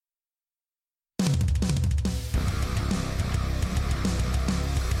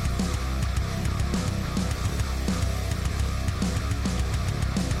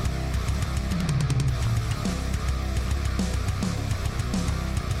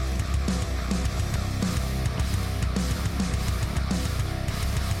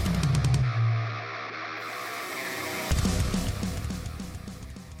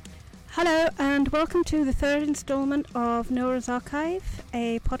welcome to the third instalment of Noah's Archive,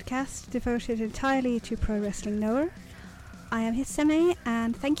 a podcast devoted entirely to pro wrestling Noah. I am Hisame,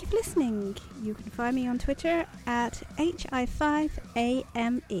 and thank you for listening. You can find me on Twitter at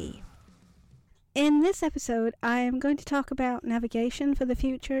HI5AME. In this episode, I am going to talk about Navigation for the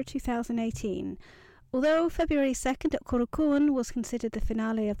Future 2018. Although February 2nd at Korakuen was considered the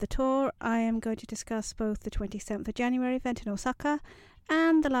finale of the tour, I am going to discuss both the 27th of January event in Osaka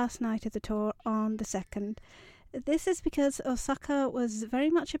and the last night of the tour on the 2nd. This is because Osaka was very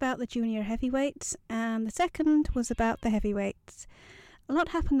much about the junior heavyweights and the 2nd was about the heavyweights. A lot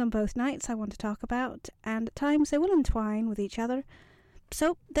happened on both nights I want to talk about, and at times they will entwine with each other.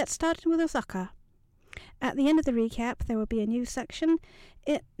 So let's start with Osaka. At the end of the recap there will be a news section.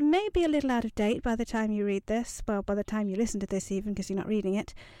 It may be a little out of date by the time you read this, well, by the time you listen to this even, because you're not reading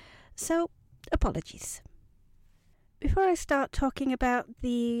it. So, apologies. Before I start talking about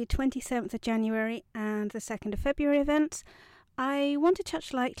the 27th of January and the 2nd of February events, I want to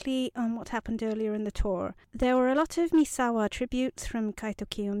touch lightly on what happened earlier in the tour. There were a lot of Misawa tributes from Kaito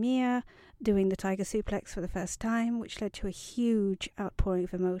Kiyomiya doing the Tiger Suplex for the first time, which led to a huge outpouring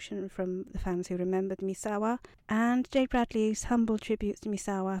of emotion from the fans who remembered Misawa, and Jade Bradley's humble tributes to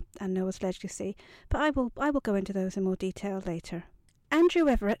Misawa and Noah's legacy, but I will go into those in more detail later. Andrew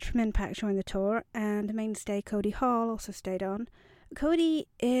Everett from Impact joined the tour, and mainstay Cody Hall also stayed on. Cody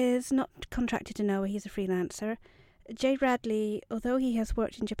is not contracted to Noah, he's a freelancer. Jade Bradley, although he has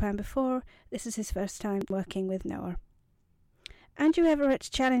worked in Japan before, this is his first time working with Noah. Andrew Everett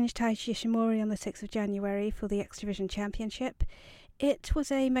challenged Taiji Ishimori on the 6th of January for the X Division Championship. It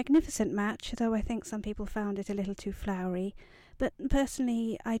was a magnificent match, though I think some people found it a little too flowery, but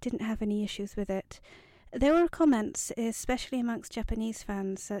personally I didn't have any issues with it. There were comments, especially amongst Japanese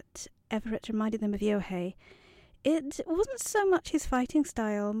fans, that Everett reminded them of Yohei. It wasn't so much his fighting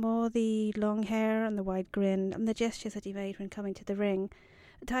style, more the long hair and the wide grin and the gestures that he made when coming to the ring.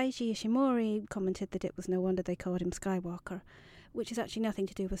 Taiji Ishimori commented that it was no wonder they called him Skywalker, which is actually nothing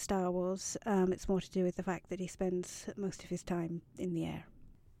to do with Star Wars. It's more to do with the fact that he spends most of his time in the air.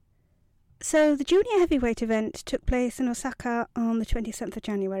 So the junior heavyweight event took place in Osaka on the 27th of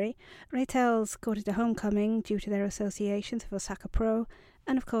January. Reitels called it a homecoming due to their associations with Osaka Pro,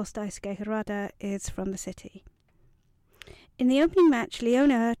 and of course Daisuke Harada is from the city. In the opening match,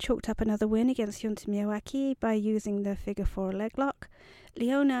 Leona chalked up another win against Yunta Miyawaki by using the figure 4 leg lock.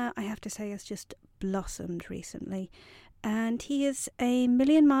 Leona, I have to say, has just blossomed recently, and he is a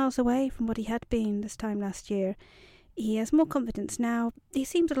million miles away from what he had been this time last year. He has more confidence now, he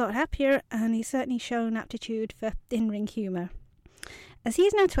seems a lot happier, and he's certainly shown aptitude for in-ring humour. As he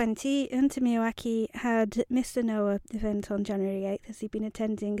is now 20, Yunta Miyawaki had missed the Noah event on January 8th as he'd been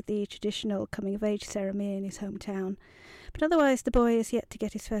attending the traditional coming-of-age ceremony in his hometown. But otherwise, the boy is yet to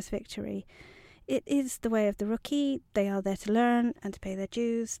get his first victory. It is the way of the rookie. They are there to learn and to pay their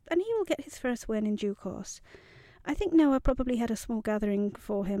dues, and he will get his first win in due course. I think Noah probably had a small gathering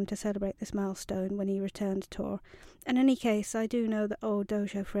for him to celebrate this milestone when he returned to tour. In any case, I do know that old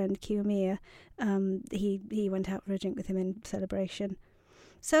dojo friend Kiyomiya, he went out for a drink with him in celebration.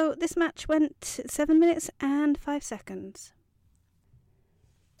 So this match went 7 minutes and 5 seconds.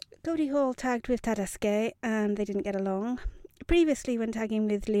 Cody Hall tagged with Tadasuke and they didn't get along. Previously, when tagging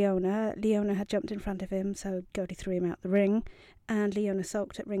with Leona had jumped in front of him, so Cody threw him out the ring, and Leona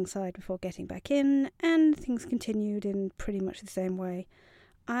sulked at ringside before getting back in, and things continued in pretty much the same way.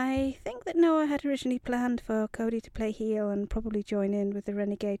 I think that Noah had originally planned for Cody to play heel and probably join in with the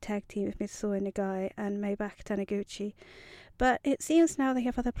Renegade tag team of Mitsuo Nagai and Maybach Taniguchi, but it seems now they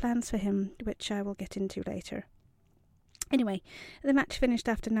have other plans for him, which I will get into later. Anyway, the match finished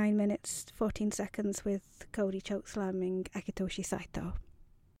after 9 minutes, 14 seconds with Cody chokeslamming Akitoshi Saito.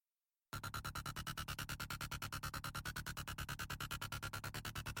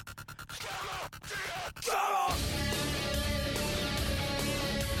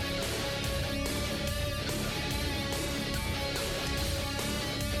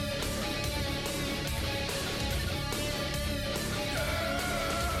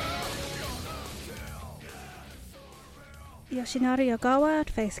 Yoshinari Ogawa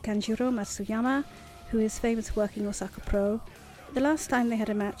faced Kanjuro Matsuyama, who is famous for working Osaka Pro. The last time they had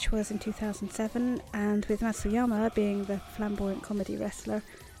a match was in 2007, and with Matsuyama being the flamboyant comedy wrestler,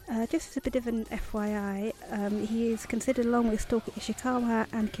 just as a bit of an FYI, he is considered, along with Stalker Ishikawa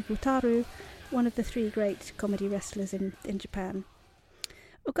and Kikutaru, one of the 3 great comedy wrestlers in Japan.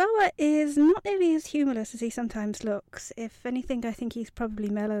 Ogawa is not nearly as humorless as he sometimes looks. If anything, I think he's probably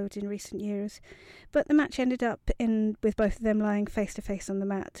mellowed in recent years. But the match ended up with both of them lying face to face on the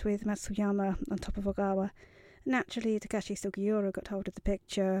mat, with Matsuyama on top of Ogawa. Naturally, Takashi Sugiura got hold of the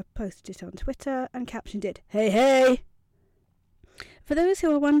picture, posted it on Twitter, and captioned it, "Hey, hey!" For those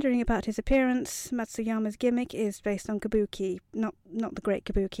who are wondering about his appearance, Matsuyama's gimmick is based on kabuki, not the great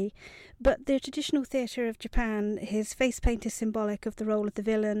kabuki, but the traditional theatre of Japan. His face paint is symbolic of the role of the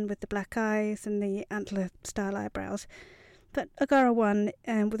villain with the black eyes and the antler-style eyebrows. But Ogara won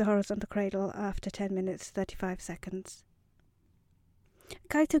with a horizontal cradle after 10 minutes 35 seconds.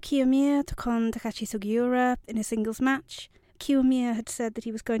 Kaito Kiyomiya took on Takashi Sugiura in a singles match. Kiyomiya had said that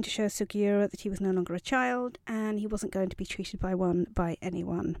he was going to show Sugiura that he was no longer a child and he wasn't going to be treated by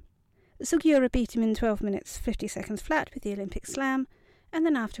anyone. Sugiura beat him in 12 minutes 50 seconds flat with the Olympic Slam, and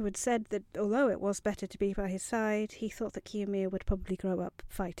then afterwards said that although it was better to be by his side, he thought that Kiyomiya would probably grow up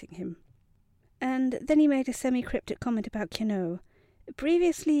fighting him. And then he made a semi-cryptic comment about Kenoh.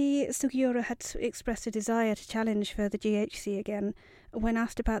 Previously, Sugiura had expressed a desire to challenge for the GHC again. When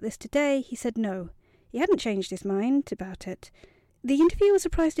asked about this today, he said no. He hadn't changed his mind about it. The interviewer was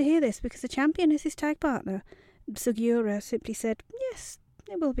surprised to hear this because the champion is his tag partner. Sugiura simply said, "Yes,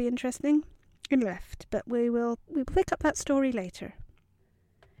 it will be interesting," and left, but we will pick up that story later.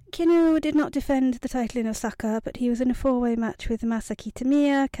 Kenoh did not defend the title in Osaka, but he was in a four-way match with Masa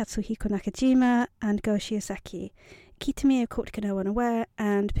Kitamiya, Katsuhiko Nakajima, and Go Shiosaki. Kitamiya caught Kenoh unaware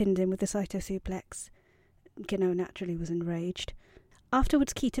and pinned him with a Saito suplex. Kenoh naturally was enraged.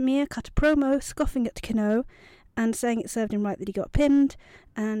 Afterwards, Kitamiya cut a promo scoffing at Kenoh and saying it served him right that he got pinned,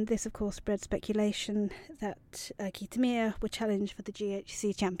 and this of course spread speculation that Kitamiya would challenge for the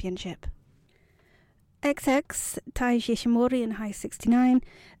GHC Championship. XX, Taiji Ishimori and High 69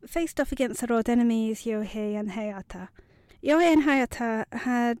 faced off against their old enemies Yohei and Hayata. Yohei and Hayata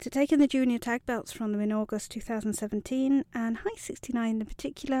had taken the junior tag belts from them in August 2017, and High 69 in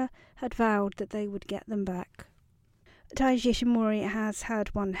particular had vowed that they would get them back. Taiji Ishimori has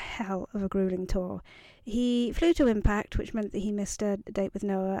had one hell of a grueling tour. He flew to Impact, which meant that he missed a date with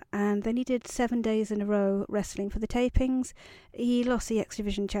Noah, and then he did 7 days in a row wrestling for the tapings. He lost the X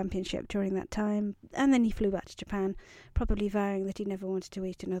Division Championship during that time, and then he flew back to Japan, probably vowing that he never wanted to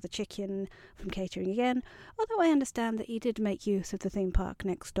eat another chicken from catering again, although I understand that he did make use of the theme park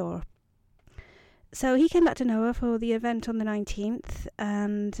next door. So he came back to Noah for the event on the 19th,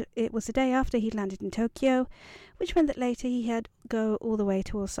 and it was the day after he'd landed in Tokyo, which meant that later he had go all the way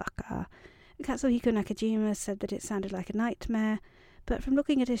to Osaka. Katsuhiko Nakajima said that it sounded like a nightmare, but from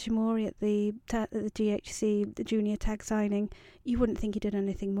looking at Ishimori at the GHC, the junior tag signing, you wouldn't think he did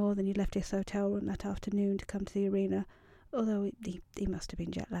anything more than he left his hotel room that afternoon to come to the arena, although he must have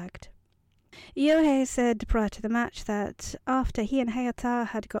been jet-lagged. Yohei said prior to the match that after he and Hayata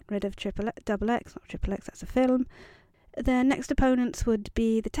had gotten rid of Double X, not Triple X, that's a film, their next opponents would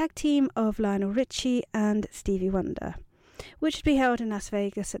be the tag team of Lionel Richie and Stevie Wonder, which would be held in Las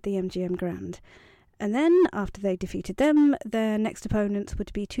Vegas at the MGM Grand. And then, after they defeated them, their next opponents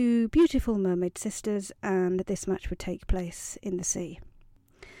would be two beautiful mermaid sisters, and this match would take place in the sea.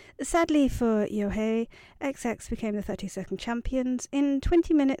 Sadly for Yohei, XX became the 30-second champions in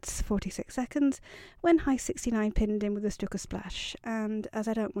 20 minutes 46 seconds when High 69 pinned him with a Stuka Splash. And as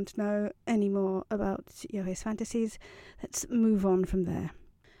I don't want to know any more about Yohei's fantasies, let's move on from there.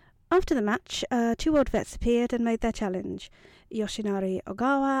 After the match, two old vets appeared and made their challenge. Yoshinari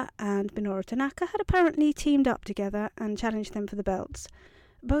Ogawa and Minoru Tanaka had apparently teamed up together and challenged them for the belts.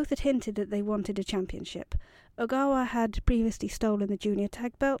 Both had hinted that they wanted a championship. Ogawa had previously stolen the junior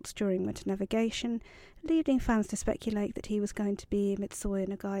tag belts during Winter Navigation, leading fans to speculate that he was going to be Mitsuya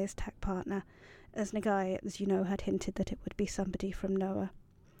Nagai's tag partner, as Nagai, as you know, had hinted that it would be somebody from Noah.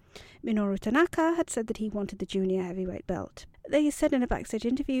 Minoru Tanaka had said that he wanted the junior heavyweight belt. They said in a backstage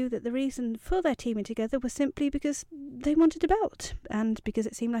interview that the reason for their teaming together was simply because they wanted a belt, and because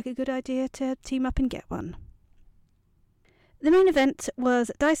it seemed like a good idea to team up and get one. The main event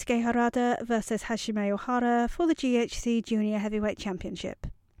was Daisuke Harada versus Hajime Ohara for the GHC Junior Heavyweight Championship.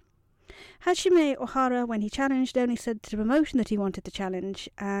 Hajime Ohara, when he challenged, only said to the promotion that he wanted the challenge,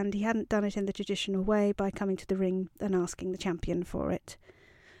 and he hadn't done it in the traditional way by coming to the ring and asking the champion for it.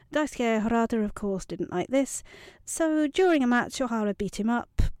 Daisuke Harada, of course, didn't like this, so during a match Ohara beat him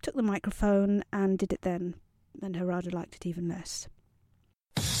up, took the microphone and did it then, and Harada liked it even less.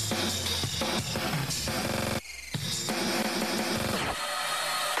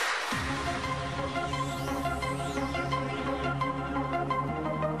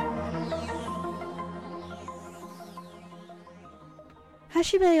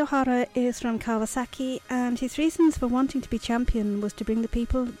 Hajime Ohara is from Kawasaki, and his reasons for wanting to be champion was to bring the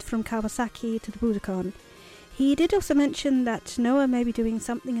people from Kawasaki to the Budokan. He did also mention that Noah may be doing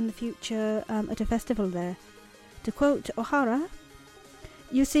something in the future at a festival there. To quote Ohara,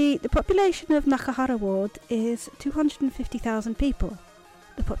 You see, the population of Nakahara Ward is 250,000 people.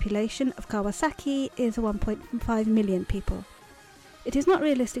 The population of Kawasaki is 1.5 million people. It is not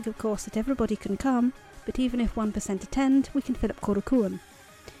realistic, of course, that everybody can come, but even if 1% attend, we can fill up Korakuen.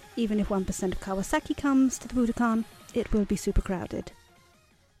 Even if 1% of Kawasaki comes to the Budokan, it will be super crowded.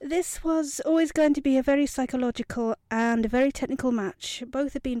 This was always going to be a very psychological and a very technical match.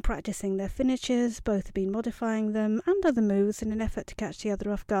 Both have been practicing their finishes, both have been modifying them and other moves in an effort to catch the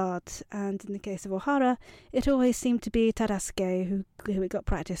other off guard. And in the case of Ohara, it always seemed to be Tadasuke who it got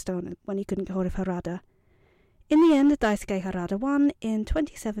practiced on when he couldn't get hold of Harada. In the end, Daisuke Harada won in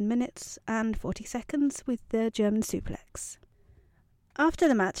 27 minutes and 40 seconds with the German suplex. After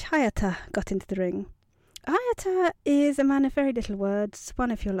the match, Hayata got into the ring. Hayata is a man of very little words,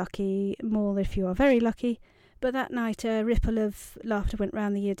 one if you're lucky, more if you are very lucky, but that night a ripple of laughter went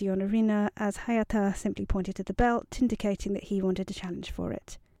round the Ideon Arena as Hayata simply pointed to the belt, indicating that he wanted a challenge for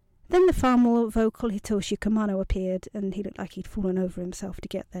it. Then the far more vocal Hitoshi Kamano appeared, and he looked like he'd fallen over himself to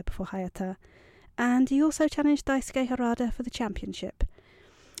get there before Hayata, and he also challenged Daisuke Harada for the championship.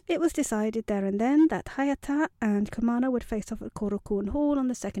 It was decided there and then that Hayata and Kamano would face off at Korakuen Hall on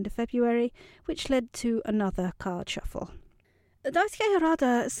the 2nd of February, which led to another card shuffle. Daisuke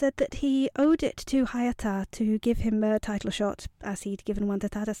Harada said that he owed it to Hayata to give him a title shot, as he'd given one to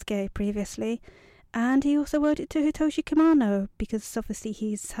Tadasuke previously, and he also owed it to Hitoshi Kamano, because obviously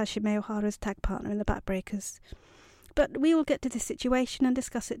he's Hashime Ohara's tag partner in the Backbreakers. But we will get to this situation and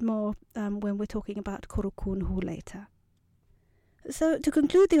discuss it more when we're talking about Korakuen Hall later. So, to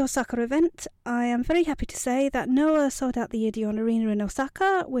conclude the Osaka event, I am very happy to say that Noah sold out the Ideon Arena in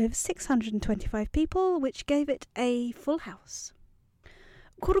Osaka with 625 people, which gave it a full house.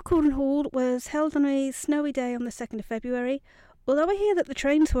 Korakuen Hall was held on a snowy day on the 2nd of February. Although I hear that the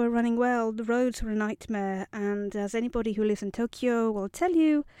trains were running well, the roads were a nightmare, and as anybody who lives in Tokyo will tell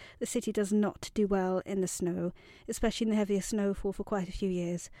you, the city does not do well in the snow, especially in the heaviest snowfall for quite a few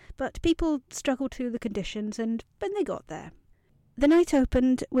years. But people struggled through the conditions, and then they got there. The night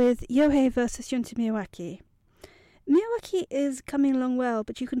opened with Yohei versus Yunta Miyawaki. Miyawaki is coming along well,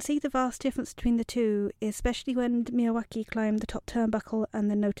 but you can see the vast difference between the two, especially when Miyawaki climbed the top turnbuckle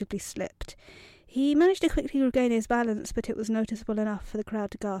and then notably slipped. He managed to quickly regain his balance, but it was noticeable enough for the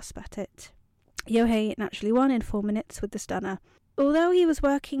crowd to gasp at it. Yohei naturally won in 4 minutes with the stunner. Although he was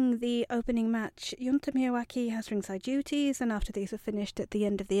working the opening match, Yunta Miyawaki has ringside duties, and after these were finished at the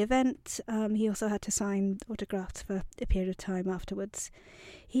end of the event, he also had to sign autographs for a period of time afterwards.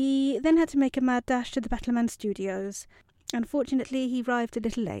 He then had to make a mad dash to the Battleman Studios. Unfortunately, he arrived a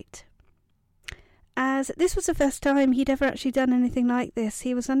little late. As this was the first time he'd ever actually done anything like this,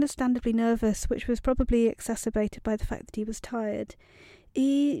 he was understandably nervous, which was probably exacerbated by the fact that he was tired.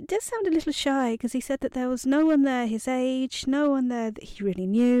 He does sound a little shy, because he said that there was no one there his age, no one there that he really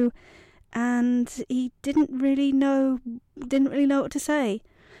knew, and he didn't really know what to say.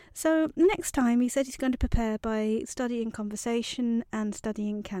 So next time he said he's going to prepare by studying conversation and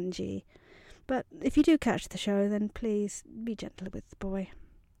studying kanji. But if you do catch the show, then please be gentle with the boy.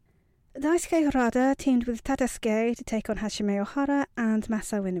 Daisuke Harada teamed with Tadasuke to take on Hashime Ohara and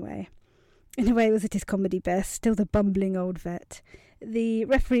Masao Inoue. Inoue was at his comedy best, still the bumbling old vet. The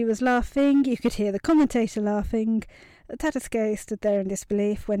referee was laughing, you could hear the commentator laughing. Tadasuke stood there in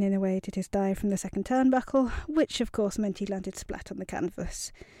disbelief when Inoue did his dive from the second turnbuckle, which of course meant he landed splat on the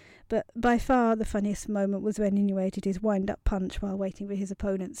canvas. But by far the funniest moment was when Inoue did his wind-up punch while waiting for his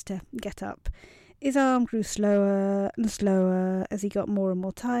opponents to get up. His arm grew slower and slower as he got more and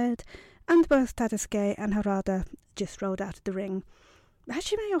more tired, and both Tadasuke and Harada just rolled out of the ring.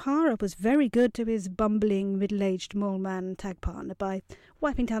 Hashime Ohara was very good to his bumbling, middle-aged mole man tag partner by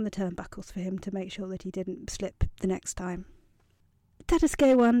wiping down the turnbuckles for him to make sure that he didn't slip the next time.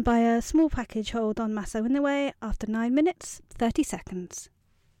 Tadasuke won by a small package hold on Masao Inoue after 9 minutes, 30 seconds.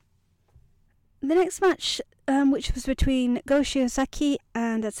 The next match, which was between Go Shiozaki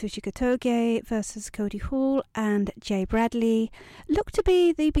and Atsushi Kotoge versus Cody Hall and Jay Bradley, looked to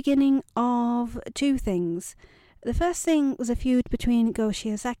be the beginning of two things. The first thing was a feud between Go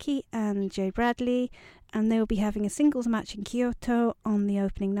Shiozaki and Jay Bradley, and they will be having a singles match in Kyoto on the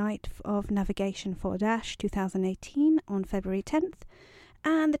opening night of Navigation 4- 2018 on February 10th,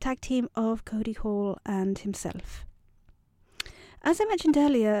 and the tag team of Cody Hall and himself. As I mentioned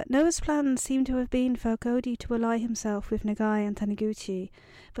earlier, Noah's plans seem to have been for Cody to ally himself with Nagai and Taniguchi,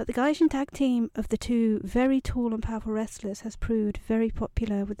 but the Gaijin tag team of the two very tall and powerful wrestlers has proved very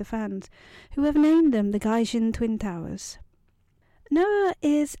popular with the fans, who have named them the Gaijin Twin Towers. Noah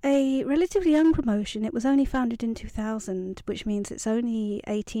is a relatively young promotion. It was only founded in 2000, which means it's only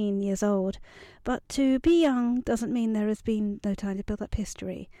 18 years old. But to be young doesn't mean there has been no time to build up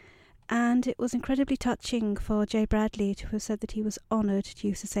history. And it was incredibly touching for Jay Bradley to have said that he was honoured to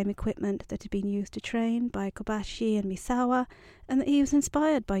use the same equipment that had been used to train by Kobashi and Misawa, and that he was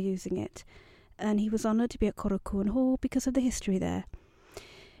inspired by using it. And he was honoured to be at Korakuen Hall because of the history there.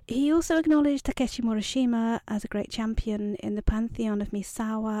 He also acknowledged Takeshi Morishima as a great champion in the pantheon of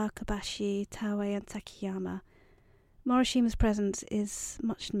Misawa, Kobashi, Taue and Takayama. Morishima's presence is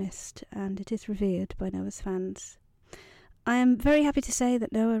much missed, and it is revered by Noah's fans. I am very happy to say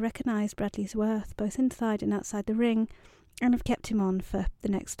that Noah recognised Bradley's worth both inside and outside the ring, and have kept him on for the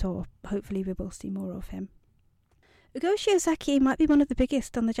next tour. Hopefully we will see more of him. Ugo Shiozaki might be one of the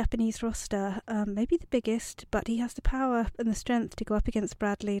biggest on the Japanese roster, maybe the biggest, but he has the power and the strength to go up against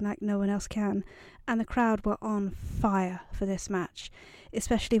Bradley like no one else can, and the crowd were on fire for this match,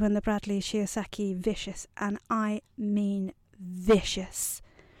 especially when the Bradley-Shiozaki vicious, and I mean vicious,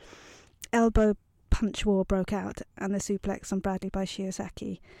 elbow punch war broke out, and the suplex on Bradley by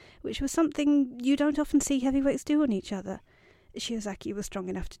Shiozaki, which was something you don't often see heavyweights do on each other. Shiozaki was strong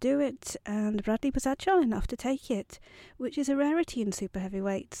enough to do it, and Bradley was agile enough to take it, which is a rarity in super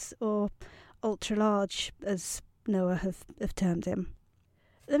heavyweights, or ultra large, as Noah have termed him.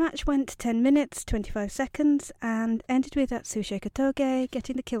 The match went 10 minutes, 25 seconds, and ended with Atsushi Kotoge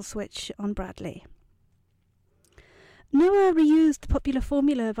getting the kill switch on Bradley. Noah reused the popular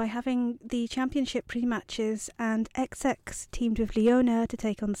formula by having the championship pre-matches, and XX teamed with Leona to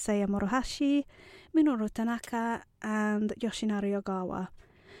take on Seiya Morohashi, Minoru Tanaka and Yoshinari Ogawa.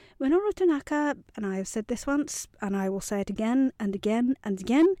 Minoru Tanaka, and I have said this once, and I will say it again and again and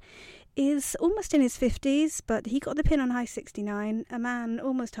again, is almost in his 50s, but he got the pin on High 69, a man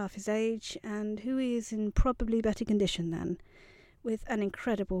almost half his age, and who is in probably better condition than, with an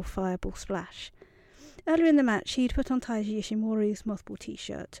incredible fireball splash. Earlier in the match, he'd put on Taiji Ishimori's Mothball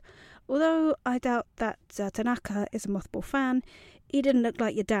t-shirt. Although I doubt that Tanaka is a Mothball fan, he didn't look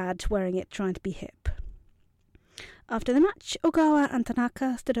like your dad wearing it trying to be hip. After the match, Ogawa and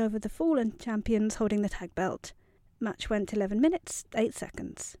Tanaka stood over the fallen champions holding the tag belt. Match went 11 minutes, 8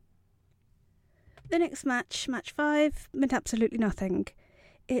 seconds. The next match, match 5, meant absolutely nothing.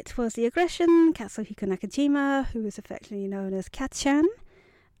 It was the Aggression, Katsuhiko Nakajima, who is affectionately known as Kat-chan,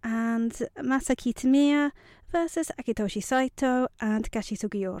 and Masaki Tamiya versus Akitoshi Saito and Kashi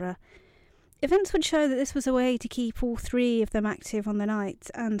Sugiura. Events would show that this was a way to keep all three of them active on the night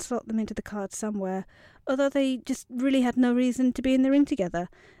and slot them into the card somewhere, although they just really had no reason to be in the ring together.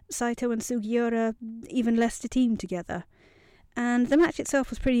 Saito and Sugiura even less to team together. And the match itself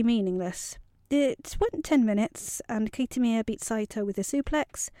was pretty meaningless. It went 10 minutes, and Kitamiya beat Saito with a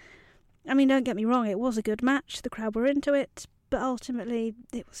suplex. I mean, don't get me wrong, it was a good match, the crowd were into it, but ultimately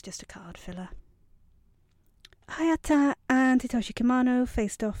it was just a card filler. Hayata and Hitoshi Kimano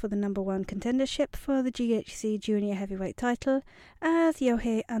faced off for the number 1 contendership for the GHC Junior Heavyweight title, as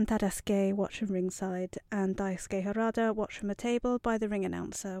Yohei and Tadasuke watched from ringside and Daisuke Harada watched from a table by the ring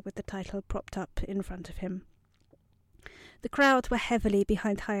announcer with the title propped up in front of him. The crowd were heavily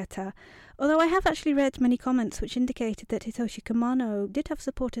behind Hayata, although I have actually read many comments which indicated that Hitoshi Kimano did have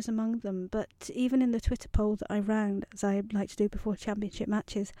supporters among them, but even in the Twitter poll that I ran, as I like to do before championship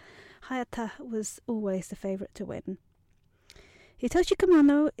matches, Hayata was always the favourite to win. Hitoshi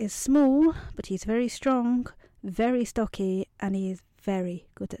Kimano is small, but he's very strong, very stocky, and he is very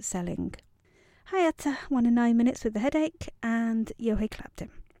good at selling. Hayata won in 9 minutes with the headache, and Yohei clapped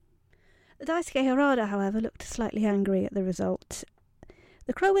him. Daisuke Harada, however, looked slightly angry at the result.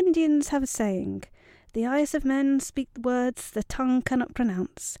 The Crow Indians have a saying, "The eyes of men speak the words the tongue cannot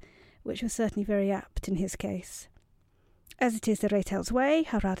pronounce," which was certainly very apt in his case. As it is the Reitel's way,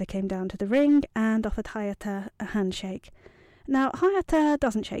 Harada came down to the ring and offered Hayata a handshake. Now, Hayata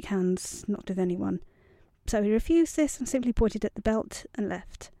doesn't shake hands, not with anyone, so he refused this and simply pointed at the belt and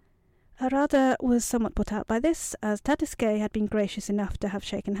left. Harada was somewhat put out by this, as Tadasuke had been gracious enough to have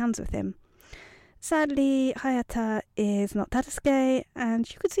shaken hands with him. Sadly, Hayata is not Tadasuke,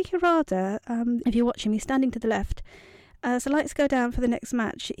 and you could see Harada, if you watch him, he's standing to the left. As the lights go down for the next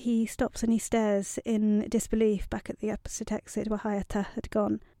match, he stops and he stares in disbelief back at the opposite exit where Hayata had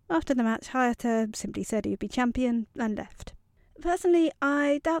gone. After the match, Hayata simply said he would be champion and left. Personally,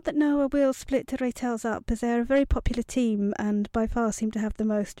 I doubt that Noah will split the Reitels up, as they're a very popular team and by far seem to have the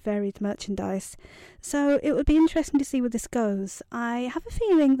most varied merchandise. So it would be interesting to see where this goes. I have a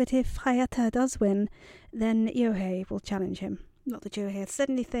feeling that if Hayata does win, then Yohei will challenge him. Not that Yohei has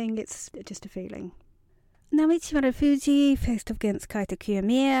said anything, it's just a feeling. Naomichi Marufuji faced off against Kaito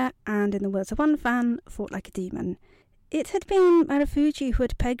Kiyomiya and, in the words of one fan, fought like a demon. It had been Marufuji who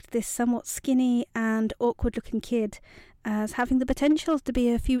had pegged this somewhat skinny and awkward-looking kid as having the potential to be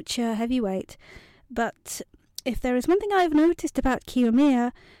a future heavyweight. But if there is one thing I've noticed about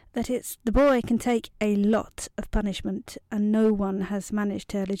Kiyomiya, that it's the boy can take a lot of punishment, and no one has managed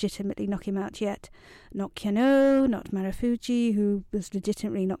to legitimately knock him out yet. Not Kano, not Marufuji, who was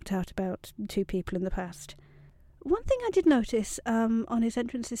legitimately knocked out about 2 people in the past. One thing I did notice on his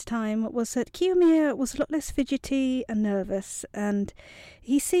entrance this time was that Kiyomiya was a lot less fidgety and nervous, and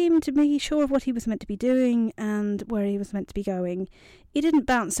he seemed to be sure of what he was meant to be doing and where he was meant to be going. He didn't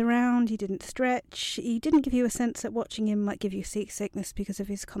bounce around, he didn't stretch, he didn't give you a sense that watching him might give you seasickness because of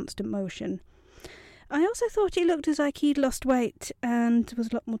his constant motion. I also thought he looked as like he'd lost weight and was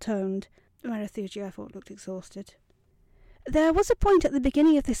a lot more toned. Marufuji, I thought, looked exhausted. There was a point at the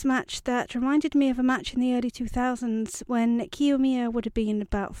beginning of this match that reminded me of a match in the early 2000s when Kiyomiya would have been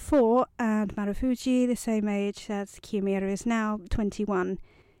about 4 and Marufuji, the same age as Kiyomiya is now, 21.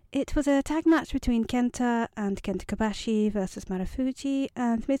 It was a tag match between Kenta and Kenta Kobashi versus Marufuji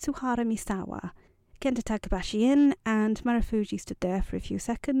and Mitsuhara Misawa. Kenta tagged Kobashi in and Marufuji stood there for a few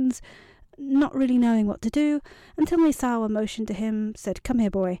seconds, not really knowing what to do, until Misawa motioned to him, said, "Come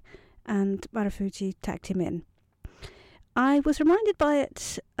here, boy," and Marufuji tagged him in. I was reminded by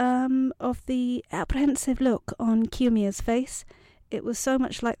it of the apprehensive look on Kiyomiya's face. It was so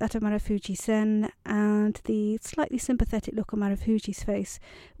much like that of Marufuji-sen, and the slightly sympathetic look on Marufuji's face,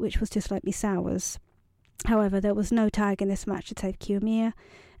 which was just like Misawa's. However, there was no tag in this match to save Kiyomiya,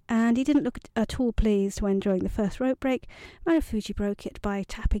 and he didn't look at all pleased when, during the first rope break, Marufuji broke it by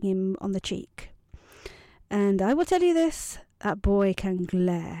tapping him on the cheek. And I will tell you this, that boy can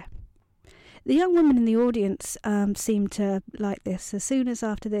glare. The young women in the audience seemed to like this. As soon as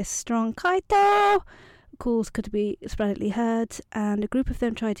after this strong "Kaito" calls could be sporadically heard, and a group of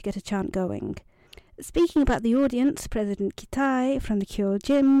them tried to get a chant going. Speaking about the audience, President Kitai from the Kyo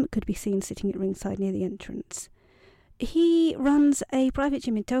Gym could be seen sitting at ringside near the entrance. He runs a private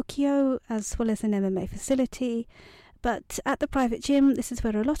gym in Tokyo, as well as an MMA facility, but at the private gym, this is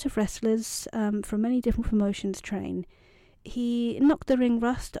where a lot of wrestlers from many different promotions train. He knocked the ring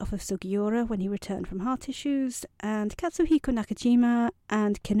rust off of Sugiura when he returned from heart issues, and Katsuhiko Nakajima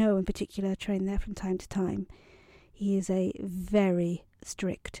and Kano in particular train there from time to time. He is a very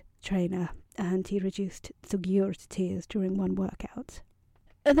strict trainer, and he reduced Sugiura to tears during one workout.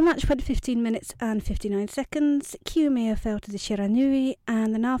 The match went 15 minutes and 59 seconds. Kiyomiya fell to the Shiranui,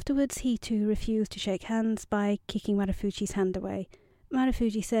 and then afterwards he too refused to shake hands by kicking Marufuji's hand away.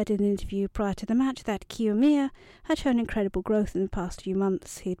 Marufuji said in an interview prior to the match that Kiyomiya had shown incredible growth in the past few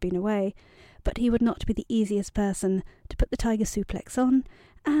months he had been away, but he would not be the easiest person to put the Tiger Suplex on,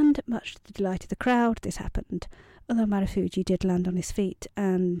 and much to the delight of the crowd, this happened, although Marufuji did land on his feet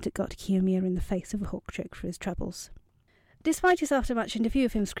and got Kiyomiya in the face of a hook trick for his troubles. Despite his after-match interview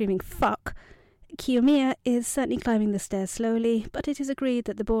of him screaming "fuck," Kiyomiya is certainly climbing the stairs slowly, but it is agreed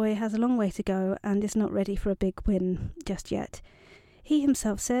that the boy has a long way to go and is not ready for a big win just yet. He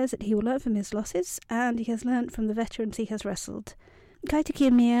himself says that he will learn from his losses, and he has learnt from the veterans he has wrestled. Kaito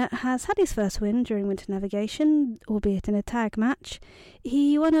Kiyomiya has had his first win during Winter Navigation, albeit in a tag match.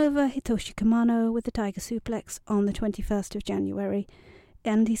 He won over Hitoshi Kumano with the Tiger Suplex on the 21st of January,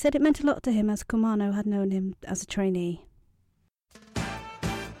 and he said it meant a lot to him as Kumano had known him as a trainee.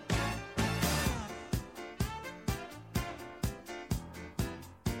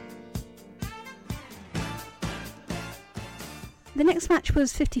 The next match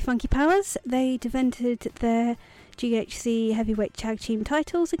was 50 Funky Powers. They defended their GHC heavyweight tag team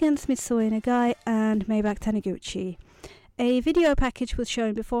titles against Mitsuya Nagai and Maybach Taniguchi. A video package was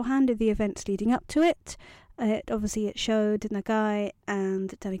shown beforehand of the events leading up to it. It showed Nagai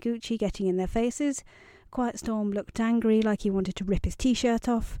and Taniguchi getting in their faces. Quiet Storm looked angry, like he wanted to rip his t-shirt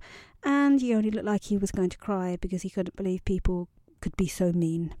off, and Yoni looked like he was going to cry because he couldn't believe people could be so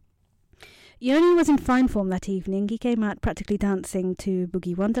mean. Yoni was in fine form that evening. He came out practically dancing to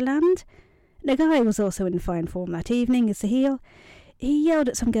Boogie Wonderland. Nagai was also in fine form that evening as the heel. He yelled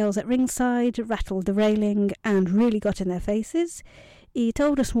at some girls at ringside, rattled the railing, and really got in their faces. He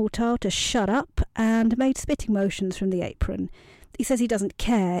told a small child to shut up and made spitting motions from the apron. He says he doesn't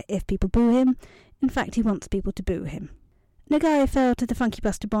care if people boo him. In fact, he wants people to boo him. Nagai fell to the Funky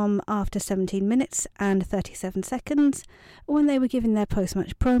Buster Bomb after 17 minutes and 37 seconds. When they were giving their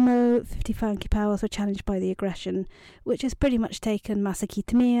post-match promo, 50 Funky Powers were challenged by the aggression, which has pretty much taken Masaki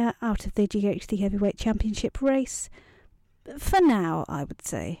Tamiya out of the GHC Heavyweight Championship race. For now, I would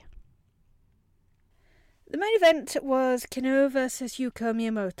say. The main event was Kenoh versus Yuko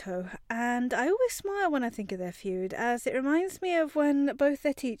Miyamoto, and I always smile when I think of their feud, as it reminds me of when both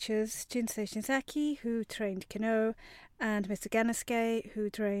their teachers, Jinsei Shinzaki, who trained Kenoh, and Mr. Gannosuke, who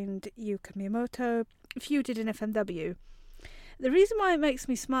trained Yuko Miyamoto, feuded in FMW. The reason why it makes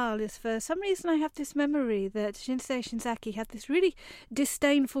me smile is for some reason I have this memory that Jinsei Shinzaki had this really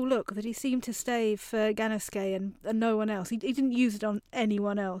disdainful look that he seemed to save for Gannosuke and no one else. He didn't use it on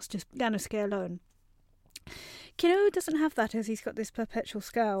anyone else, just Gannosuke alone. Kenoh doesn't have that, as he's got this perpetual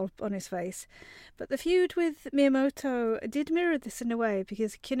scowl on his face, but the feud with Miyamoto did mirror this in a way,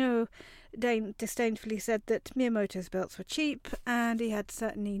 because Kenoh disdainfully said that Miyamoto's belts were cheap and he had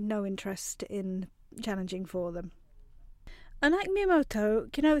certainly no interest in challenging for them. Unlike Miyamoto,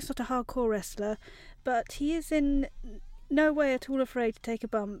 Kenoh is not a hardcore wrestler, but he is in no way at all afraid to take a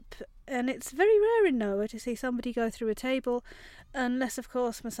bump, and it's very rare in Noah to see somebody go through a table, unless of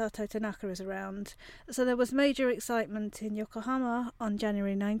course Masato Tanaka is around. So there was major excitement in Yokohama on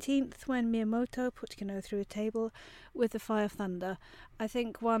January 19th when Miyamoto put Kenoh through a table with the Fire Thunder. I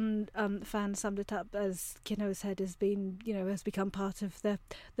think one fan summed it up as Kenoh's head has become part of the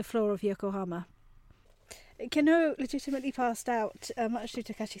floor of Yokohama. Kenoh legitimately passed out, much to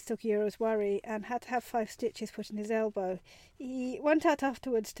Takashi Sugiura's worry, and had to have 5 stitches put in his elbow. He went out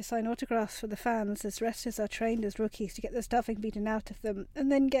afterwards to sign autographs for the fans, as wrestlers are trained as rookies to get the stuffing beaten out of them,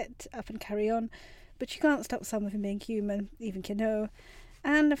 and then get up and carry on. But you can't stop someone from being human, even Kenoh.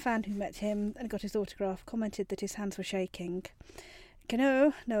 And a fan who met him and got his autograph commented that his hands were shaking.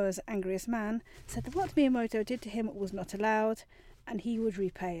 Kenoh, Noah's angriest man, said that what Miyamoto did to him was not allowed, and he would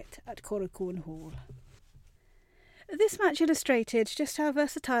repay it at Korakuen Hall. This match illustrated just how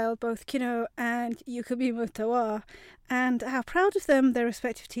versatile both Kenoh and Yuko Miyamoto are, and how proud of them their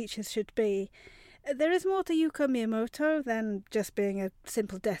respective teachers should be. There is more to Yuko Miyamoto than just being a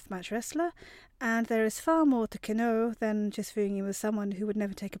simple deathmatch wrestler, and there is far more to Kenoh than just viewing him as someone who would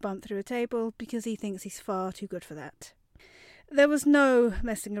never take a bump through a table because he thinks he's far too good for that. There was no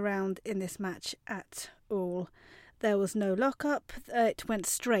messing around in this match at all. There was no lock-up. It went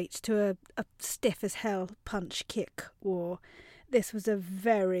straight to a stiff-as-hell punch-kick war. This was a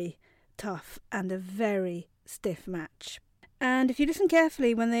very tough and a very stiff match. And if you listen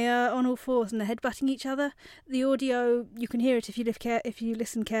carefully when they are on all fours and they're headbutting each other, the audio, you can hear it if you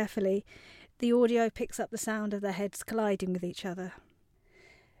listen carefully, the audio picks up the sound of their heads colliding with each other.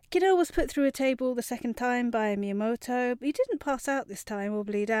 Kenoh was put through a table the second time by Miyamoto. He didn't pass out this time or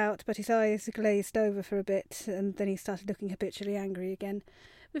bleed out, but his eyes glazed over for a bit, and then he started looking habitually angry again,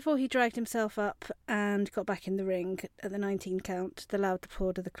 before he dragged himself up and got back in the ring at the 19 count, the loud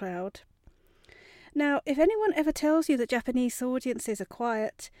applaud of the crowd. Now, if anyone ever tells you that Japanese audiences are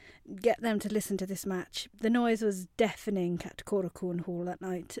quiet, get them to listen to this match. The noise was deafening at Korakuen Hall that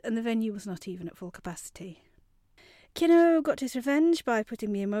night, and the venue was not even at full capacity. Kenoh got his revenge by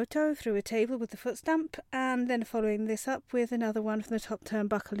putting Miyamoto through a table with the foot stamp, and then following this up with another one from the top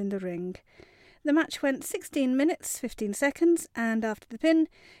turnbuckle in the ring. The match went 16 minutes, 15 seconds, and after the pin,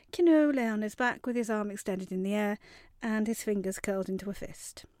 Kenoh lay on his back with his arm extended in the air, and his fingers curled into a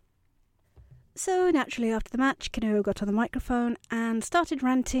fist. So, naturally, after the match, Kenoh got on the microphone and started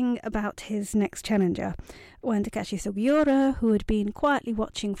ranting about his next challenger, when Takashi Sugiura, who had been quietly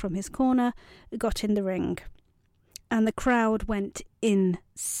watching from his corner, got in the ring. And the crowd went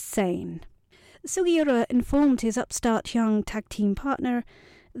insane. Sugiura informed his upstart young tag team partner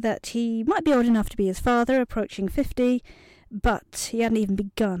that he might be old enough to be his father, approaching 50, but he hadn't even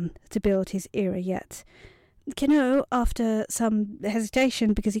begun to build his era yet. Kenoh, after some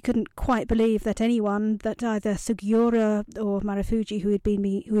hesitation because he couldn't quite believe that anyone, that either Sugiura or Marufuji, who had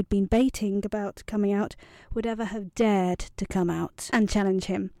been baiting about coming out, would ever have dared to come out and challenge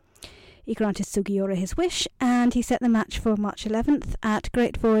him. He granted Sugiura his wish, and he set the match for March 11th at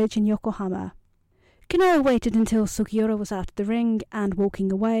Great Voyage in Yokohama. Kenoh waited until Sugiura was out of the ring and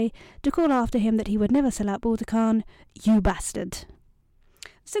walking away to call after him that he would never sell out Budokan, "You bastard."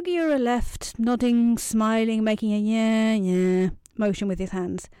 Sugiura left, nodding, smiling, making a yeah motion with his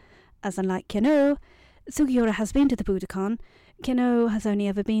hands. As unlike Kenoh, Sugiura has been to the Budokan. Kenoh has only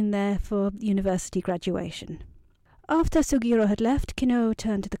ever been there for university graduation. After Sugiura had left, Kenoh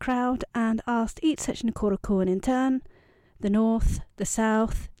turned to the crowd and asked each section of Korakuen in turn, the north, the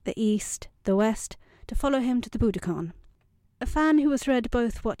south, the east, the west, to follow him to the Budokan. A fan who has read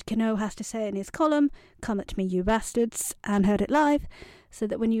both what Kenoh has to say in his column, "Come at me, you bastards," and heard it live, so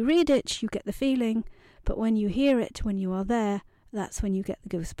that when you read it, you get the feeling, but when you hear it when you are there, that's when you get the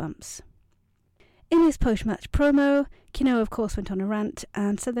goosebumps. In his post-match promo, Kenoh of course went on a rant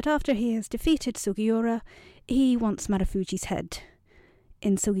and said that after he has defeated Sugiura, he wants Marufuji's head.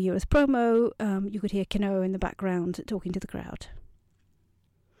 In Sugiura's promo, you could hear Kino in the background talking to the crowd.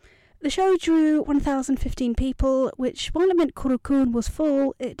 The show drew 1,015 people, which, while it meant Korokun was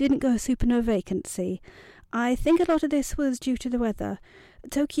full, it didn't go super no vacancy. I think a lot of this was due to the weather.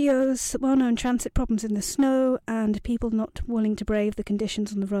 Tokyo's well-known transit problems in the snow and people not willing to brave the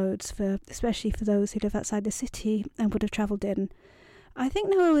conditions on the roads, especially for those who live outside the city and would have travelled in. I think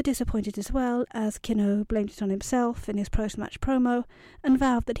Noah were disappointed as well, as Kino blamed it on himself in his post-match promo and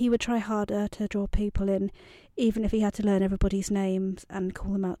vowed that he would try harder to draw people in, even if he had to learn everybody's names and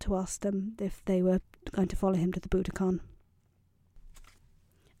call them out to ask them if they were going to follow him to the Budokan.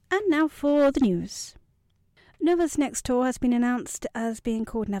 And now for the news. Nova's next tour has been announced as being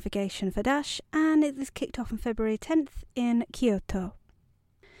called Navigation for Dash, and it is kicked off on February 10th in Kyoto.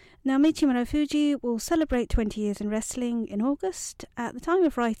 Now, Michi Marufuji will celebrate 20 years in wrestling in August. At the time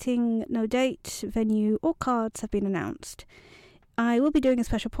of writing, no date, venue or cards have been announced. I will be doing a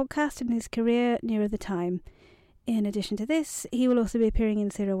special podcast in his career nearer the time. In addition to this, he will also be appearing in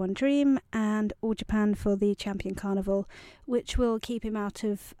Zero One Dream and All Japan for the Champion Carnival, which will keep him out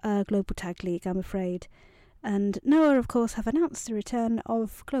of Global Tag League, I'm afraid. And Noah, of course, have announced the return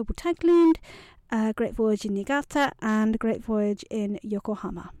of Global Tag League, Great Voyage in Niigata and Great Voyage in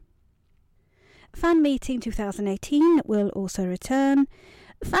Yokohama. Fan Meeting 2018 will also return.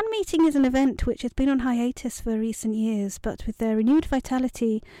 Fan Meeting is an event which has been on hiatus for recent years, but with their renewed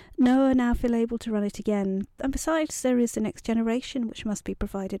vitality, Noah now feel able to run it again. And besides, there is the next generation which must be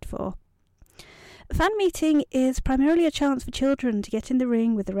provided for. Fan Meeting is primarily a chance for children to get in the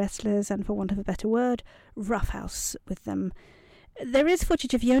ring with the wrestlers and, for want of a better word, roughhouse with them. There is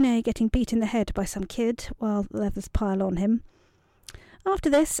footage of Yone getting beat in the head by some kid while the others pile on him.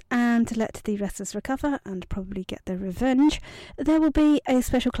 After this, and to let the wrestlers recover and probably get their revenge, there will be a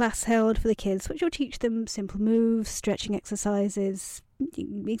special class held for the kids which will teach them simple moves, stretching exercises,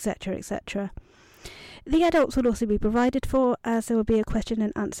 etc, etc. The adults will also be provided for, as there will be a question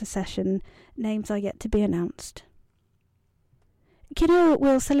and answer session. Names are yet to be announced. Kino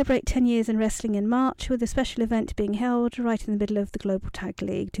will celebrate 10 years in wrestling in March, with a special event being held right in the middle of the Global Tag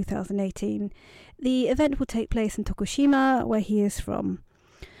League 2018. The event will take place in Tokushima, where he is from.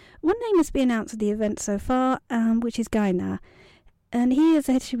 One name has been announced at the event so far, which is Gaina, and he is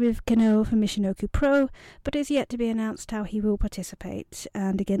headed with Kano for Michinoku Pro, but it is yet to be announced how he will participate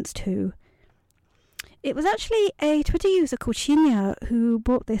and against who. It was actually a Twitter user called Shinya who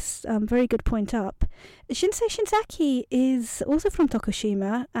brought this very good point up. Shinsei Shinzaki is also from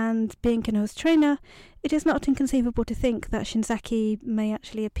Tokushima, and being Kano's trainer, it is not inconceivable to think that Shinzaki may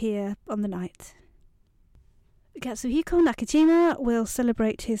actually appear on the night. Katsuhiko Nakajima will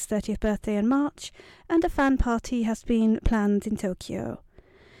celebrate his 30th birthday in March, and a fan party has been planned in Tokyo.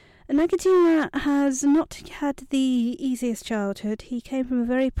 Nakajima has not had the easiest childhood. He came from a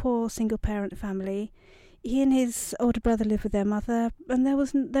very poor single-parent family. He and his older brother lived with their mother, and there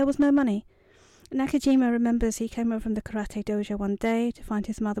was no money. Nakajima remembers he came over from the karate dojo one day to find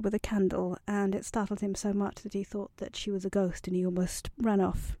his mother with a candle, and it startled him so much that he thought that she was a ghost, and he almost ran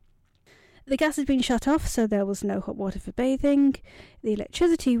off. The gas had been shut off, so there was no hot water for bathing. The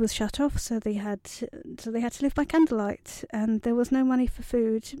electricity was shut off, so they had to live by candlelight, and there was no money for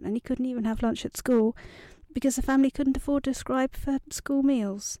food, and he couldn't even have lunch at school because the family couldn't afford to subscribe for school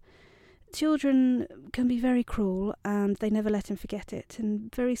meals. Children can be very cruel, and they never let him forget it,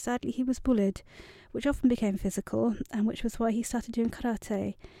 and very sadly he was bullied, which often became physical, and which was why he started doing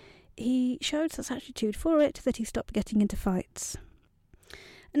karate. He showed such attitude for it that he stopped getting into fights.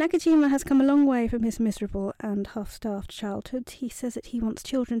 Nakajima has come a long way from his miserable and half-starved childhood. He says that he wants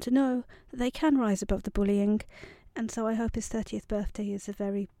children to know that they can rise above the bullying, and so I hope his 30th birthday is a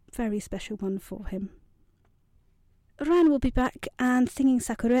very, very special one for him. Ran will be back and singing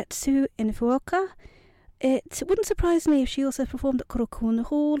Sakuretsu in Fukuoka. It wouldn't surprise me if she also performed at Korokun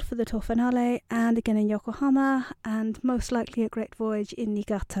Hall for the tour finale, and again in Yokohama, and most likely at Great Voyage in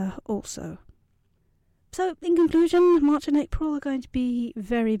Niigata also. So, in conclusion, March and April are going to be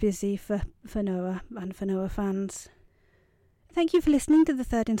very busy for Noah and for Noah fans. Thank you for listening to the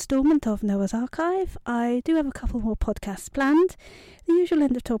third instalment of Noah's Archive. I do have a couple more podcasts planned. The usual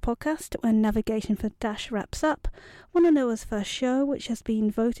end of tour podcast when Navigation for Dash wraps up, one on Noah's first show which has been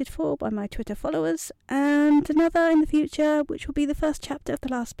voted for by my Twitter followers, and another in the future which will be the first chapter of The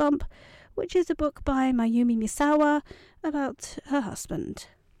Last Bump, which is a book by Mayumi Misawa about her husband.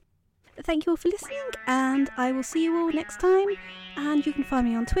 Thank you all for listening, and I will see you all next time, and you can find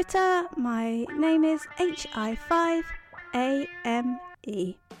me on Twitter. My name is HI5AME.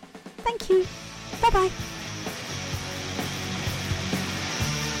 Thank you. Bye-bye.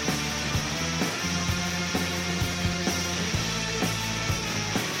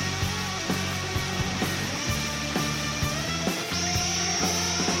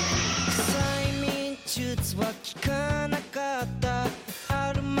 説は聞かなかった。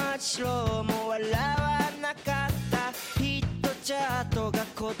あるまじろも笑わなかった。ヒットチャートが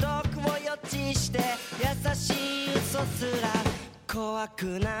孤独を予知して優しい嘘すら怖く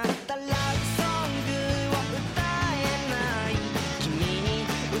なった。ラブソングを歌